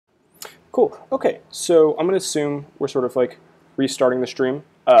Cool. Okay, so I'm going to assume we're sort of like restarting the stream.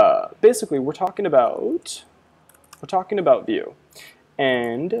 Basically, we're talking about Vue,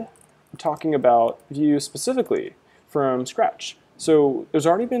 and we're talking about Vue specifically from scratch. So there's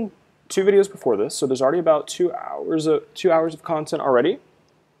already been 2 videos before this, so there's already about 2 hours of content already.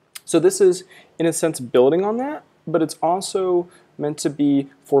 So this is, in a sense, building on that, but it's also meant to be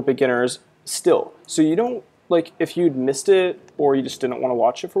for beginners still. So you don't, like, if you'd missed it or you just didn't want to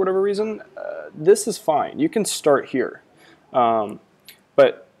watch it for whatever reason, this is fine. You can start here.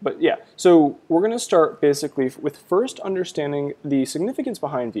 But yeah, so we're going to start basically with first understanding the significance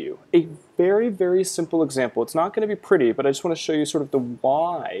behind Vue. A very, very simple example. It's not going to be pretty, but I just want to show you sort of the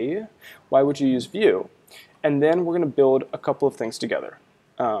why. Why would you use Vue? And then we're going to build a couple of things together.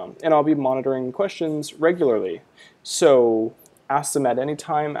 And I'll be monitoring questions regularly. So ask them at any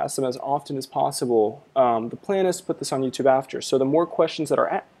time, ask them as often as possible. The plan is to put this on YouTube after. So the more questions that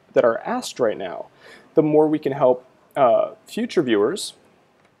are asked right now, the more we can help future viewers,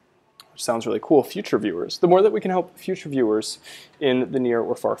 which sounds really cool, future viewers, the more that we can help future viewers in the near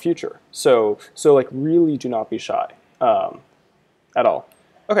or far future. So like, really do not be shy at all.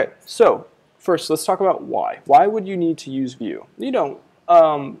 Okay, so first let's talk about why. Why would you need to use Vue? You don't.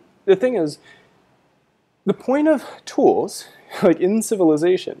 The thing is, the point of tools, like in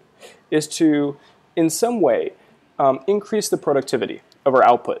civilization, is to, in some way, increase the productivity of our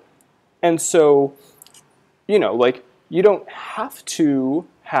output. And so, like, you don't have to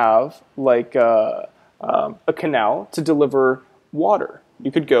have like a canal to deliver water.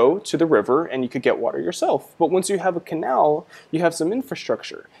 You could go to the river and you could get water yourself. But once you have a canal, you have some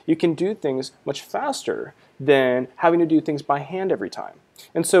infrastructure. You can do things much faster than having to do things by hand every time.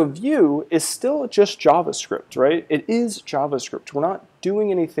 And so Vue is still just JavaScript, right? It is JavaScript. We're not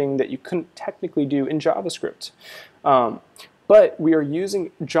doing anything that you couldn't technically do in JavaScript. But we are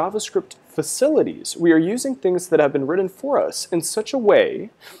using JavaScript facilities. We are using things that have been written for us in such a way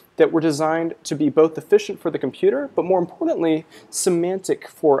that were designed to be both efficient for the computer, but more importantly, semantic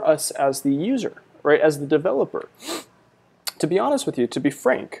for us as the user, right, as the developer. To be honest with you, to be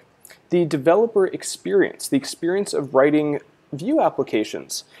frank, the developer experience, the experience of writing Vue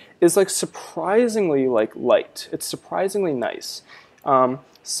applications is like surprisingly like light. It's surprisingly nice.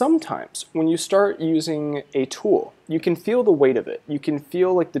 Sometimes when you start using a tool, you can feel the weight of it. You can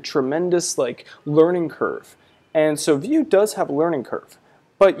feel like the tremendous like learning curve. And so Vue does have a learning curve,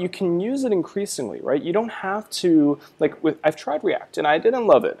 but you can use it increasingly, right? You don't have to, like, I've tried React and I didn't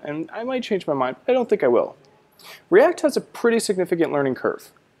love it, and I might change my mind, but I don't think I will. React has a pretty significant learning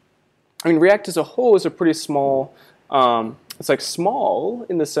curve. I mean, React as a whole is a pretty small, it's like small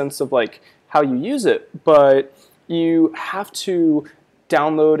in the sense of like how you use it, but you have to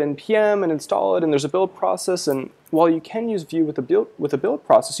download npm and install it, and there's a build process, and while you can use Vue with a build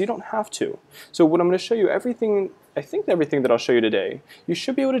process, you don't have to. So what I'm going to show you, I think everything that I'll show you today, you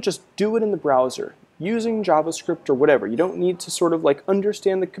should be able to just do it in the browser using JavaScript or whatever. You don't need to sort of like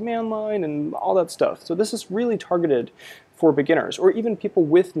understand the command line and all that stuff. So this is really targeted for beginners, or even people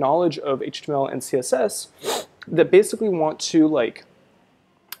with knowledge of HTML and CSS that basically want to like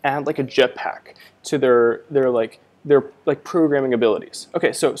add like a jetpack to their programming abilities.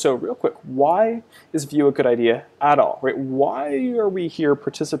 Okay, so real quick, why is Vue a good idea at all, right? Why are we here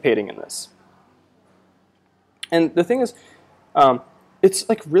participating in this? And the thing is, it's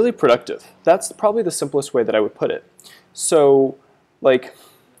like really productive. That's probably the simplest way that I would put it. So like,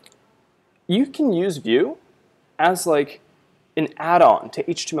 you can use Vue as like an add-on to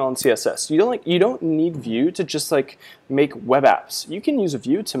HTML and CSS. You don't need Vue to just like make web apps. You can use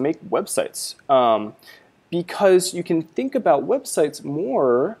Vue to make websites. Because you can think about websites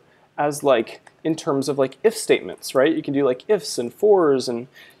more as like in terms of like if statements, right? You can do like ifs and fors, and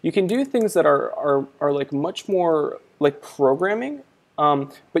you can do things that are like much more like programming,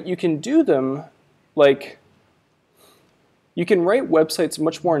 but you can do them like, you can write websites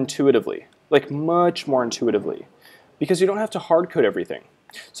much more intuitively, like much more intuitively, because you don't have to hard code everything.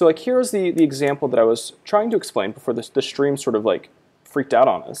 So like, here's the example that I was trying to explain before the stream sort of like freaked out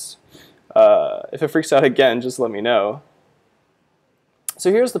on us. If it freaks out again, just let me know. So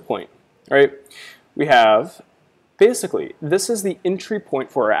here's the point, right? We have, basically, this is the entry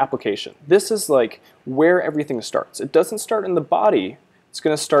point for our application. This is like where everything starts. It doesn't start in the body. It's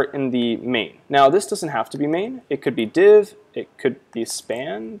going to start in the main. Now, this doesn't have to be main. It could be div. It could be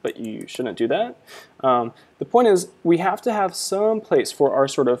span, but you shouldn't do that. The point is, we have to have some place for our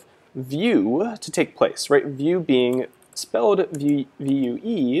sort of view to take place, right? View being spelled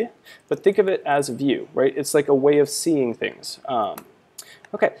V-U-E, but think of it as view, right? It's like a way of seeing things.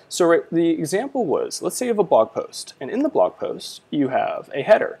 Okay, so the example was, let's say you have a blog post, and in the blog post you have a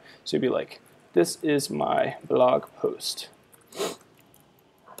header. So you'd be like, this is my blog post.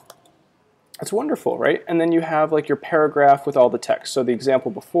 That's wonderful, right? And then you have like your paragraph with all the text. So the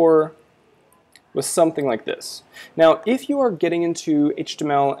example before was something like this. Now, if you are getting into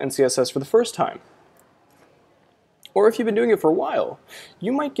HTML and CSS for the first time, or if you've been doing it for a while,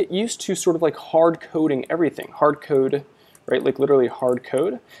 you might get used to sort of like hard coding everything. Hard code, right? Like literally hard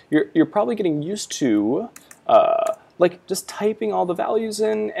code. You're probably getting used to like just typing all the values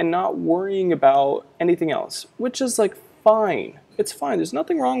in and not worrying about anything else, which is like fine. It's fine. There's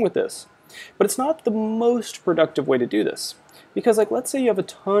nothing wrong with this. But it's not the most productive way to do this. Because like, let's say you have a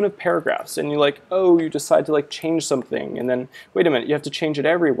ton of paragraphs and you're like, oh, you decide to like change something and then, wait a minute, you have to change it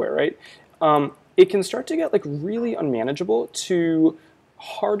everywhere, right? It can start to get like really unmanageable to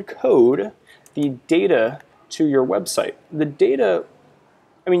hard code the data to your website. The data,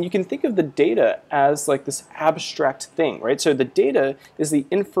 I mean, you can think of the data as like this abstract thing, right? So the data is the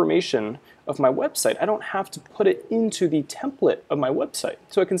information of my website. I don't have to put it into the template of my website,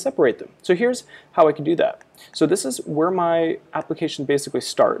 so I can separate them. So here's how I can do that. So this is where my application basically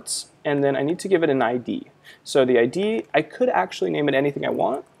starts, and then I need to give it an ID. So the ID, I could actually name it anything I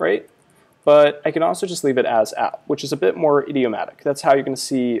want, right? But I can also just leave it as app, which is a bit more idiomatic. That's how you're going to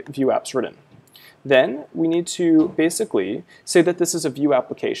see Vue apps written. Then we need to basically say that this is a Vue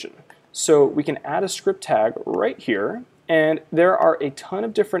application. So we can add a script tag right here, and there are a ton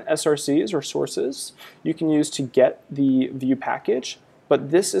of different SRCs or sources you can use to get the Vue package, but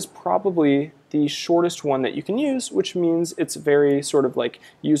this is probably the shortest one that you can use, which means it's very sort of like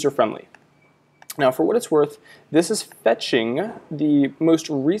user-friendly. Now, for what it's worth, this is fetching the most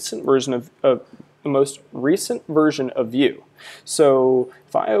recent version of Vue. So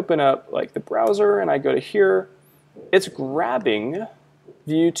if I open up like the browser and I go to here, it's grabbing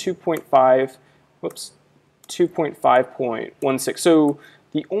Vue 2.5.16. So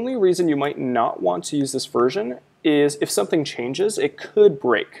the only reason you might not want to use this version is if something changes, it could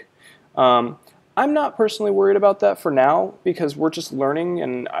break. I'm not personally worried about that for now because we're just learning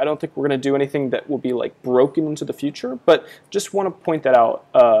and I don't think we're going to do anything that will be like broken into the future, but just want to point that out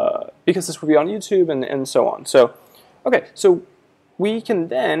because this will be on YouTube and so on. So, okay, so we can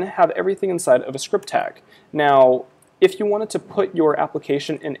then have everything inside of a script tag. Now, if you wanted to put your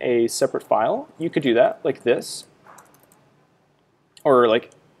application in a separate file, you could do that like this, or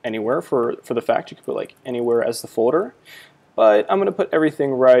like anywhere for the fact. You could put like anywhere as the folder. But I'm going to put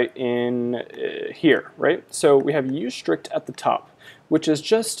everything right in here, right? So we have ustrict at the top, which is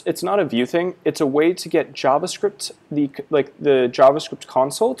just, it's not a Vue thing. It's a way to get JavaScript, the JavaScript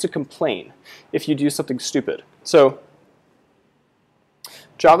console to complain if you do something stupid. So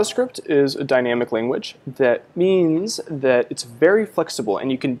JavaScript is a dynamic language that means that it's very flexible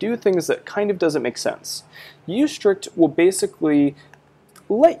and you can do things that kind of doesn't make sense. Ustrict will basically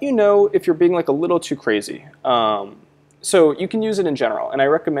let you know if you're being like a little too crazy. So you can use it in general, and I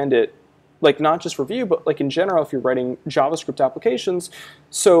recommend it, like not just for Vue, but like in general if you're writing JavaScript applications,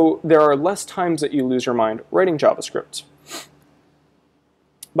 so there are less times that you lose your mind writing JavaScript.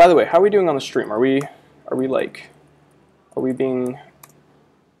 By the way, how are we doing on the stream? Are we being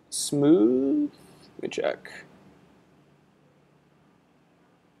smooth? Let me check.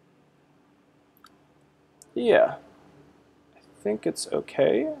 Yeah, I think it's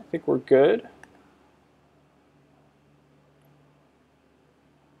okay. I think we're good.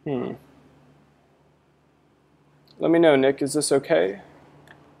 Let me know, Nick, is this okay?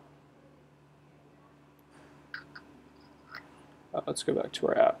 Let's go back to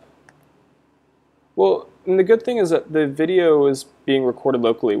our app. Well, and the good thing is that the video is being recorded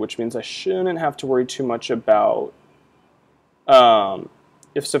locally, which means I shouldn't have to worry too much about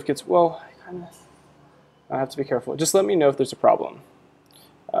if stuff gets, well, I have to be careful. Just let me know if there's a problem.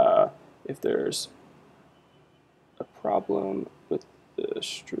 If there's a problem with the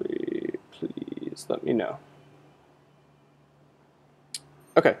stream, please let me know.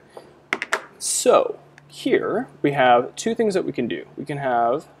 Okay, so here we have two things that we can do. We can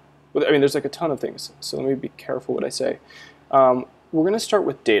have, I mean, there's like a ton of things, so let me be careful what I say. We're going to start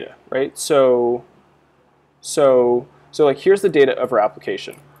with data, right? So like here's the data of our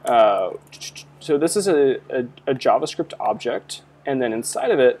application. So this is a JavaScript object, and then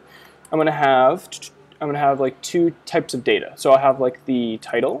inside of it, I'm going to have like two types of data. So I'll have like the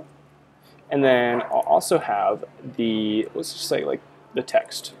title, and then I'll also have the, let's just say like the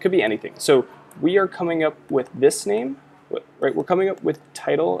text. It could be anything. So we are coming up with this name, right? We're coming up with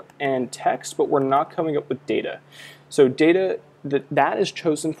title and text, but we're not coming up with data. So data, that is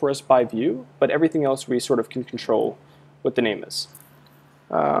chosen for us by Vue, but everything else we sort of can control what the name is.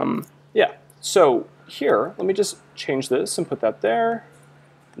 Yeah, so here, let me just change this and put that there.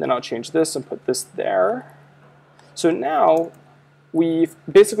 And then I'll change this and put this there. So now we've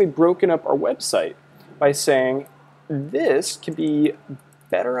basically broken up our website by saying this can be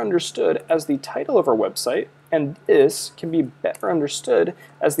better understood as the title of our website, and this can be better understood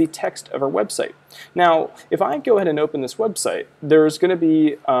as the text of our website. Now, if I go ahead and open this website, there's going to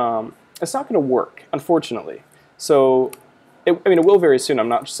be, it's not going to work, unfortunately. So, I mean, it will very soon. I'm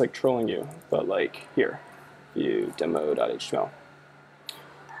not just like trolling you, but like here, view demo.html.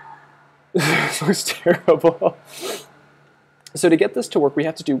 This looks terrible. So to get this to work, we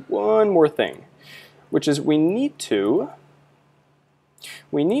have to do one more thing, which is we need to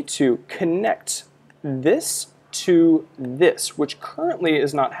connect this to this, which currently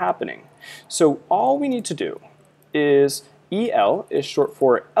is not happening. So all we need to do is EL is short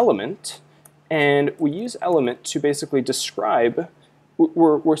for element, and we use element to basically describe,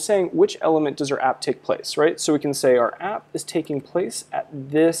 we're saying which element does our app take place, right? So we can say our app is taking place at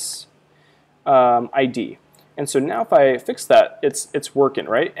this ID. And so now if I fix that, it's working,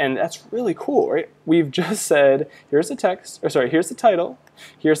 right? And that's really cool, right? We've just said, here's the text, or sorry, here's the title,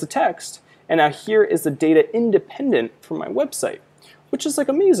 here's the text, and now here is the data independent from my website, which is like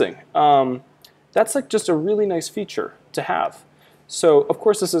amazing. That's like just a really nice feature to have. So of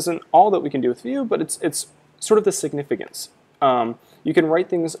course this isn't all that we can do with Vue, but it's sort of the significance. You can write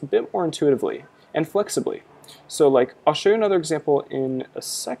things a bit more intuitively and flexibly. So like, I'll show you another example in a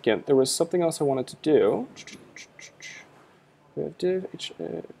second. There was something else I wanted to do. We have div,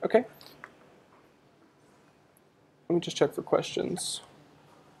 okay. Let me just check for questions.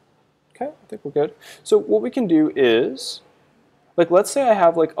 Okay, I think we're good. So what we can do is, like, let's say I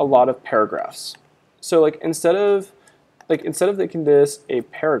have like a lot of paragraphs. So like instead of making this a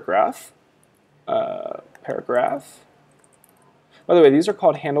paragraph, by the way, these are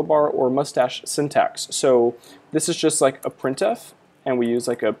called handlebar or mustache syntax. So this is just like a printf, and we use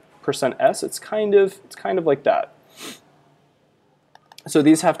like a %s. It's kind of like that. So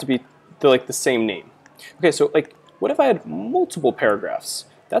these have to be like the same name. Okay, so like, what if I had multiple paragraphs?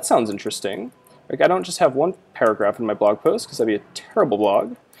 That sounds interesting. Like, I don't just have one paragraph in my blog post because that'd be a terrible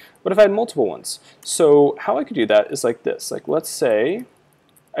blog. What if I had multiple ones? So how I could do that is like this. Like, let's say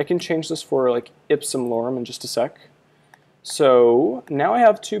I can change this for like ipsum lorem in just a sec. So now I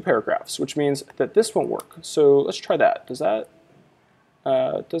have 2 paragraphs, which means that this won't work. So let's try that. Does that?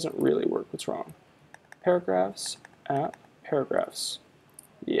 Doesn't really work. What's wrong? Paragraphs, app, paragraphs.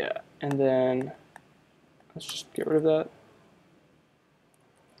 Yeah, and then let's just get rid of that.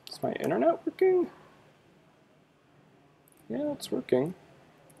 Is my internet working? Yeah, it's working.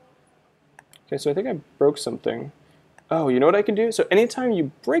 Okay, so I think I broke something. Oh, you know what I can do? So anytime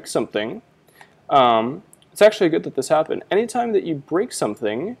you break something, it's actually good that this happened. Anytime that you break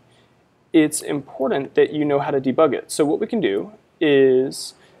something, it's important that you know how to debug it. So what we can do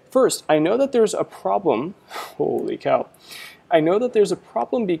is, first, I know that there's a problem. Holy cow. I know that there's a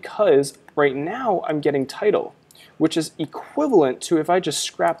problem because right now I'm getting title, which is equivalent to if I just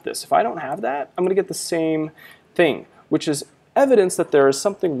scrap this. If I don't have that, I'm going to get the same thing, which is evidence that there is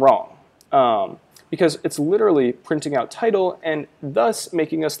something wrong. Because it's literally printing out title and thus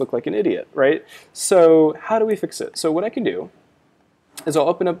making us look like an idiot, right? So how do we fix it? So what I can do is I'll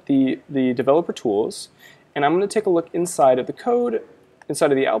open up the developer tools, and I'm going to take a look inside of the code,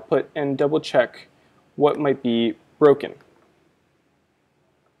 inside of the output, and double check what might be broken.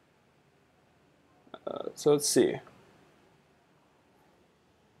 So let's see.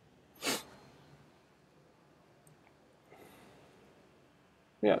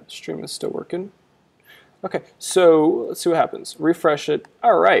 Yeah, the stream is still working. Okay, so let's see what happens. Refresh it.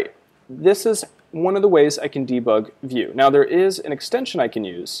 All right, this is one of the ways I can debug Vue. Now there is an extension I can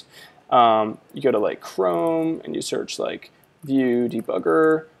use. You go to like Chrome and you search like Vue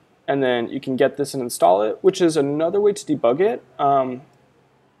debugger, and then you can get this and install it, which is another way to debug it.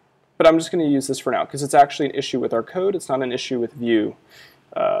 But I'm just going to use this for now because it's actually an issue with our code. It's not an issue with Vue.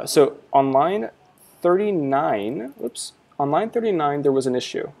 So on line 39, whoops, on line 39 there was an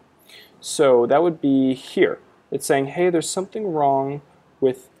issue. So that would be here. It's saying, hey, there's something wrong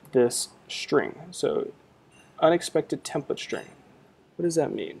with this string. So unexpected template string. What does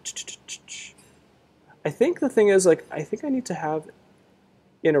that mean? I think the thing is, like, I think I need to have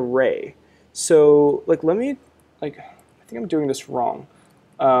an array. So like, let me, like, I think I'm doing this wrong.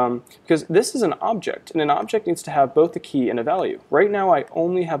 Because this is an object, and an object needs to have both a key and a value. Right now I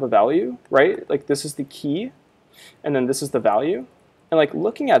only have a value, right? Like, this is the key, and then this is the value. And like,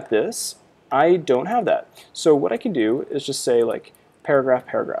 looking at this, I don't have that. So what I can do is just say like paragraph,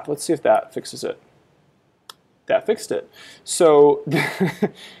 paragraph. Let's see if that fixes it. that fixed it. So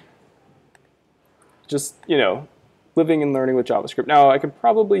just, living and learning with JavaScript. Now I could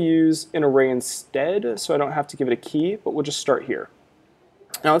probably use an array instead, so I don't have to give it a key, but we'll just start here.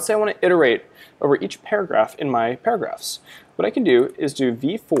 Now let's say I want to iterate over each paragraph in my paragraphs. What I can do is do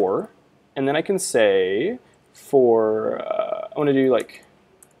v4, and then I can say for, I want to do like,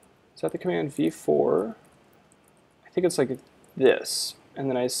 is that the command v4? I think it's like this. And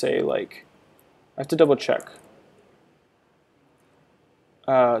then I say like, I have to double check.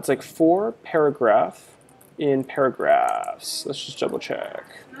 It's like for paragraph in paragraphs. Let's just double check.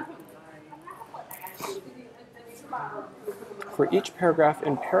 For each paragraph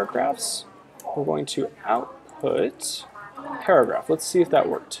in paragraphs, we're going to output paragraph. Let's see if that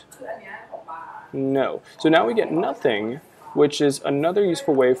worked. No. So now we get nothing, which is another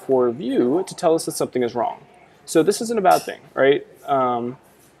useful way for Vue to tell us that something is wrong. So this isn't a bad thing, right?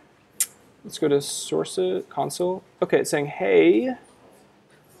 Let's go to sources, console. Okay, it's saying, hey,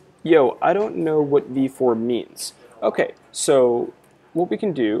 yo, I don't know what v4 means. Okay, so what we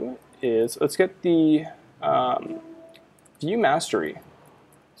can do is, let's get the Vue mastery.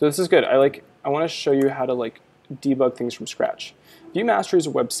 So this is good. I want to show you how to debug things from scratch. Vue mastery is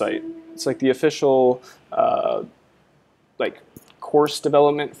a website. It's like the official course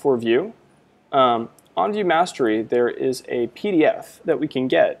development for Vue. On Vue mastery, there is a PDF that we can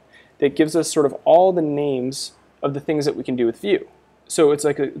get that gives us sort of all the names of the things that we can do with Vue. So it's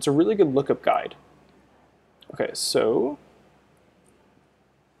it's a really good lookup guide. Okay, so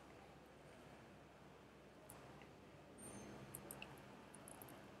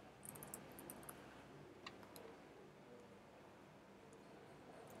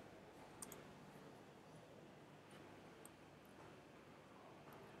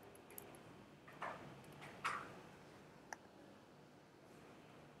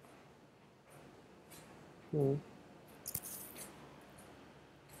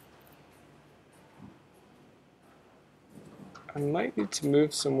I might need to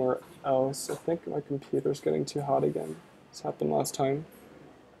move somewhere else. I think my computer's getting too hot again. This happened last time.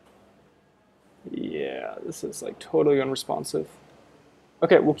 Yeah, this is totally unresponsive.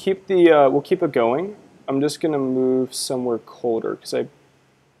 Okay, we'll keep it going. I'm just gonna move somewhere colder because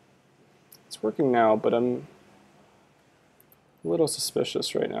it's working now, but I'm a little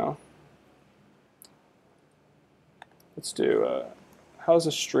suspicious right now. Let's do, how's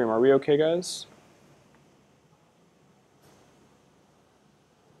the stream? Are we okay, guys?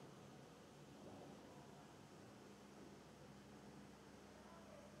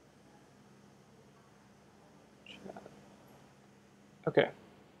 Okay.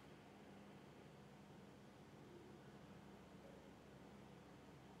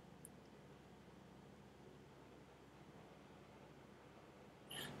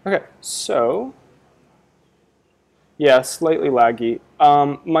 Okay, so yeah, slightly laggy.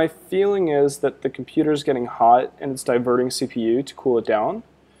 My feeling is that the computer's getting hot and it's diverting CPU to cool it down,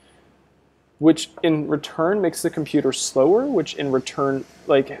 which in return makes the computer slower, which in return,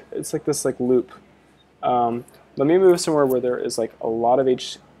 it's like this loop. Let me move somewhere where there is a lot of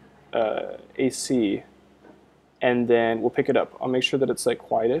AC, and then we'll pick it up. I'll make sure that it's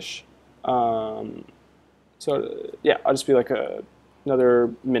quietish. So yeah, I'll just be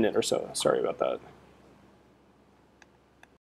another minute or so. Sorry about that.